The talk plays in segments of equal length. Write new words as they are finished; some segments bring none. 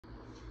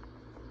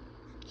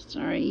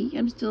Sorry,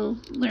 I'm still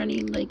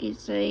learning. Like I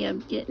say, I'm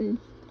getting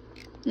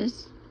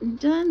this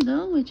done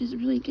though, which is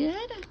really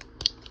good.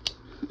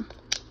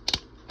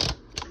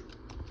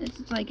 This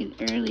is like an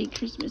early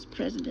Christmas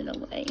present in a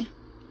way.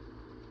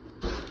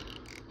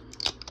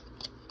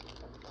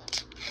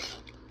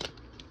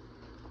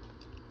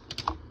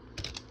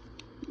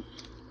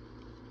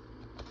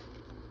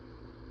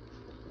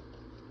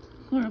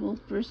 Horrible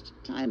first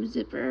time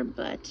zipper,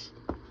 but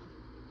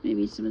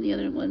maybe some of the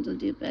other ones will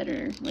do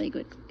better, like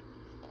what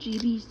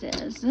GB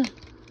says.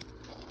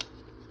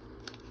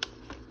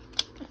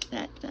 Got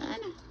that done.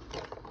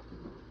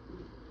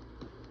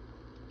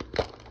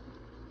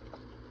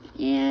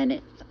 And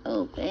it's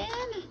open.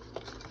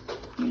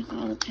 Here's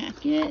all the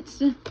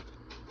packets.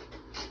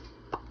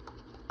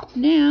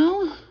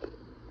 Now,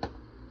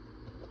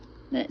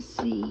 let's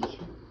see.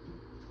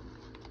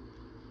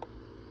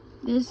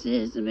 This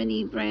is the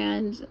Mini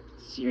Brands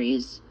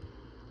series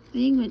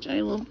thing, which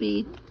I will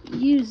be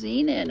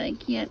using, and I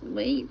can't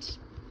wait.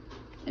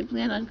 I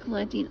plan on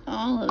collecting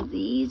all of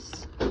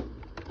these.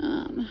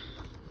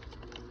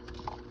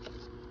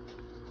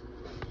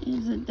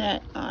 Isn't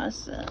that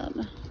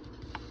awesome?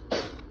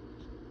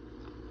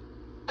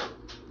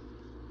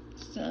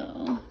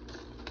 So,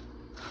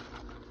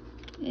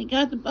 I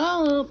got the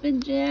ball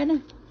open,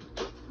 Jen.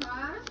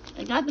 Huh?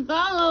 I got the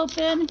ball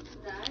open.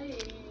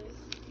 Nice.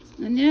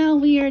 And now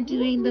we are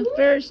doing the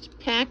first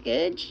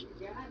package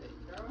You got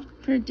it, girl.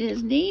 for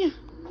Disney.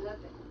 Love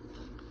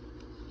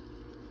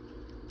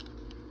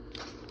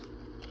it.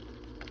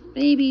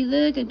 Baby,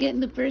 look, I'm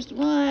getting the first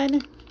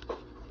one.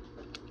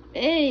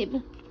 Babe,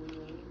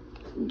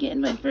 I'm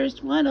getting my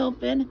first one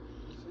open.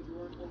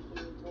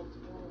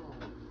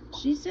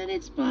 She said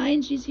it's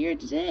fine. She's here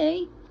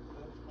today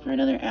for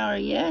another hour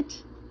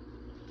yet.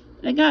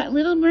 I got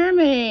Little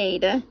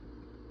Mermaid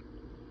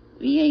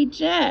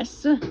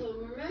VHS.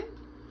 Little Mermaid?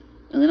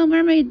 A Little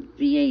Mermaid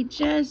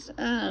VHS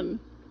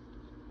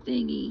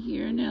thingy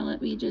here. Now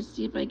let me just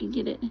see if I can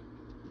get it.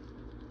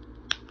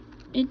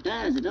 It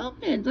does. It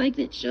opens like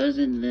it shows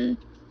in the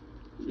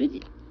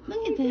video.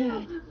 Look at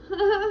that.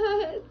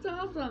 It's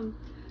awesome.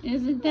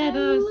 Isn't that I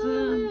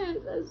awesome? love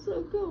it. That's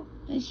so cool.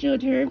 I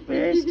showed her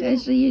first. I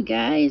show you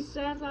guys.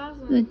 That's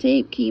awesome. The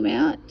tape came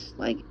out.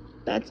 Like,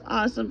 that's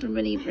awesome for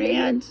Mini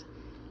Brands.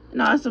 An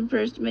awesome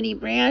first Mini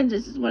Brands.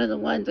 This is one of the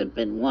ones I've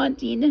been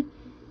wanting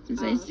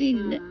since I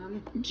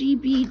seen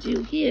GB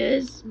do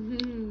his.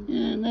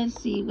 And let's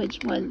see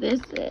which one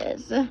this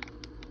is.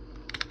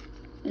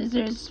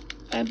 There's,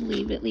 I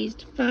believe, at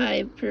least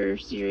 5 per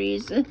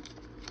series. Or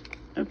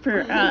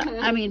per,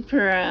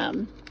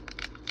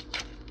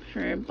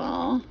 per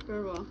ball.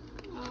 Purple.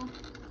 Oh.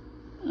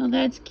 Oh,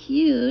 that's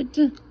cute.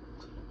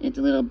 It's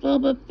a little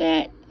Boba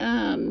Fett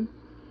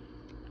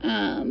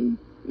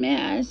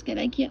mask, and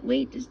I can't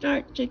wait to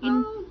start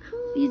checking Cool.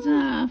 these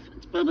off.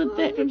 It's Boba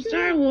Fett from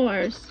Star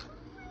Wars.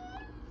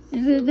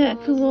 Isn't that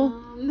cool?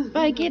 If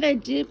I get a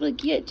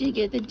duplicate, you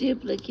get the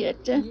duplicate.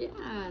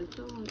 Yeah,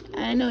 totally.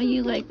 I know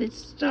you like the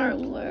Star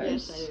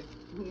Wars. Yes,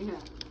 I do. Yeah.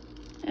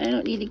 I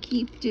don't need to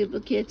keep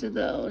duplicates of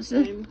those.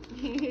 Same.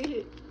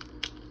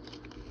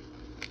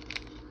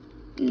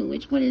 Ooh,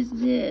 which one is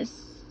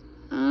this?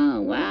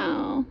 Oh,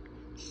 wow.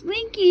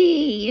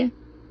 Slinky!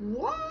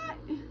 What?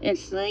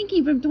 It's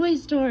Slinky from Toy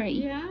Story.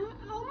 Yeah?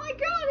 Oh my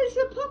god, it's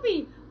a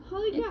puppy!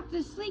 Holy cow. It's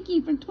the Slinky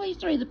from Toy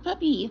Story, the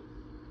puppy.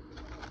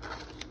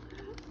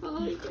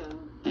 Holy cow.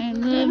 I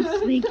love That's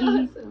Slinky.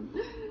 awesome.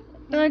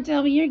 Don't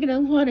tell me you're gonna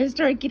want to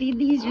start getting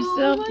these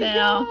yourself Oh my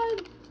now.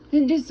 God.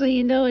 And just so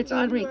you know, it's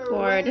on You were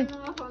record. running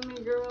off on me,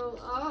 girl.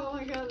 Oh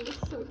my god,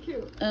 that's so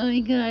cute. Oh my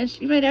gosh,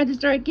 you might have to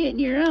start getting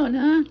your own,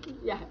 huh?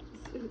 Yes.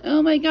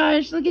 Oh my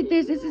gosh, look at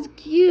this. This is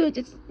cute.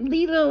 It's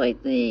Lilo, I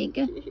think.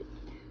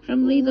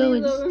 From Lilo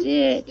and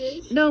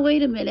Stitch. No,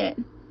 wait a minute.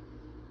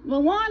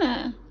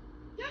 Moana.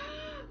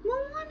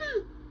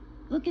 Moana.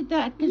 Look at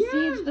that. Cause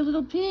see, it's the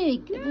little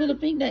pig. The little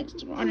pig next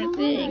to her on her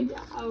thing.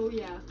 Oh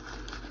yeah.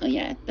 Oh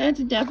yeah, that's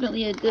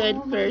definitely a good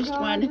Oh my first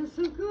God, one. That's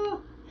so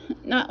cool.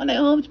 Not what I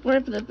hoped for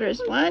the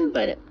first one,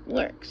 but it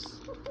works.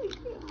 Oh my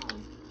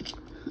God.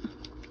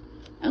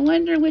 I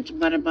wonder which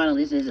water bottle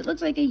this is. It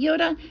looks like a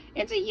Yoda.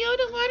 It's a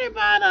Yoda water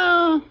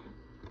bottle.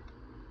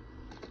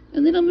 A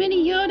little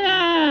mini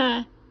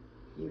Yoda.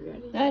 You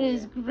ready? That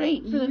is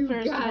great for the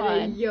first got one.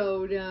 A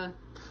Yoda.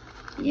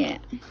 Yeah.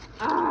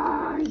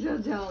 Ah, I'm so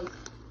jealous.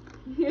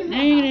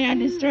 Now you're gonna have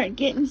to start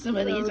getting some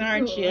of these,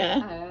 aren't cool. you?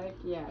 Heck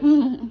yes.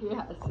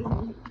 Yes.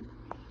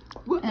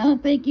 Well,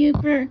 thank you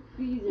for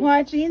These are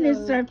watching. This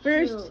so is our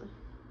first. cute.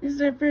 This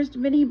is our first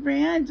Mini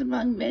Brands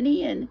among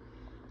many, and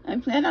I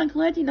plan on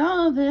collecting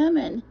all of them.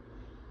 And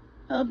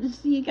hope to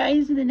see you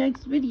guys in the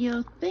next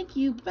video. Thank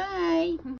you. Bye.